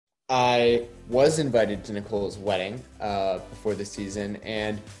I was invited to Nicole's wedding before the season,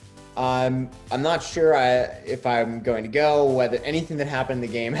 and I'm not sure if I'm going to go. Whether anything that happened in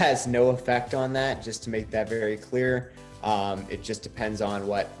the game has no effect on that. Just to make that very clear, it just depends on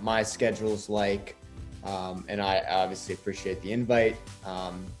what my schedule's like, and I obviously appreciate the invite.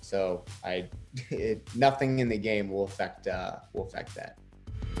 So nothing in the game will affect that.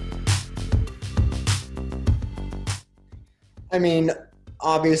 I mean,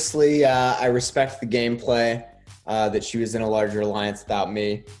 obviously, I respect the gameplay that she was in a larger alliance without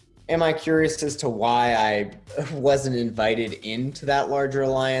me. Am I curious as to why I wasn't invited into that larger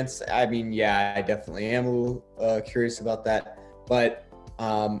alliance? I mean, yeah, I definitely am a little curious about that. But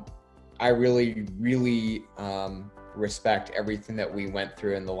I really, really respect everything that we went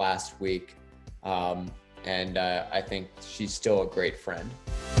through in the last week. And I think she's still a great friend.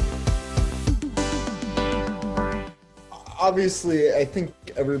 Obviously, I think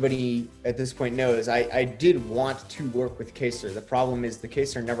everybody at this point knows I did want to work with Kaser. The problem is the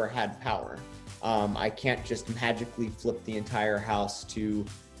Kaser never had power. I can't just magically flip the entire house to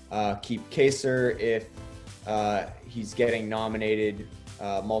keep Kaser if he's getting nominated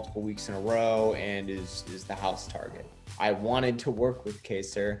multiple weeks in a row and is the house target. I wanted to work with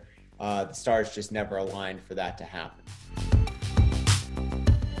Kaser. The stars just never aligned for that to happen.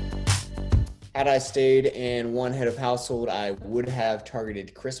 Had I stayed in one head of household, I would have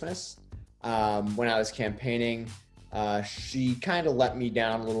targeted Christmas. When I was campaigning, she kind of let me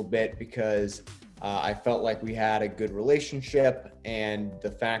down a little bit because I felt like we had a good relationship, and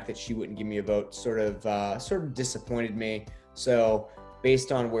the fact that she wouldn't give me a vote sort of disappointed me. So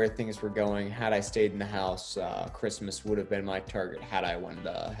based on where things were going, had I stayed in the house, Christmas would have been my target had I won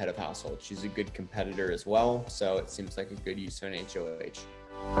the head of household. She's a good competitor as well, so it seems like a good use of an HOH.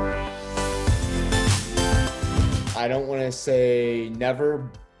 I don't want to say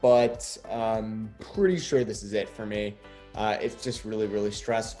never, but I'm pretty sure this is it for me. It's just really, really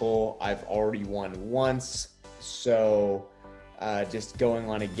stressful. I've already won once, so just going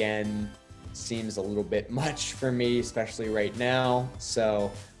on again seems a little bit much for me, especially right now. So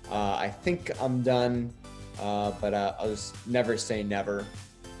I think I'm done, but I'll just never say never.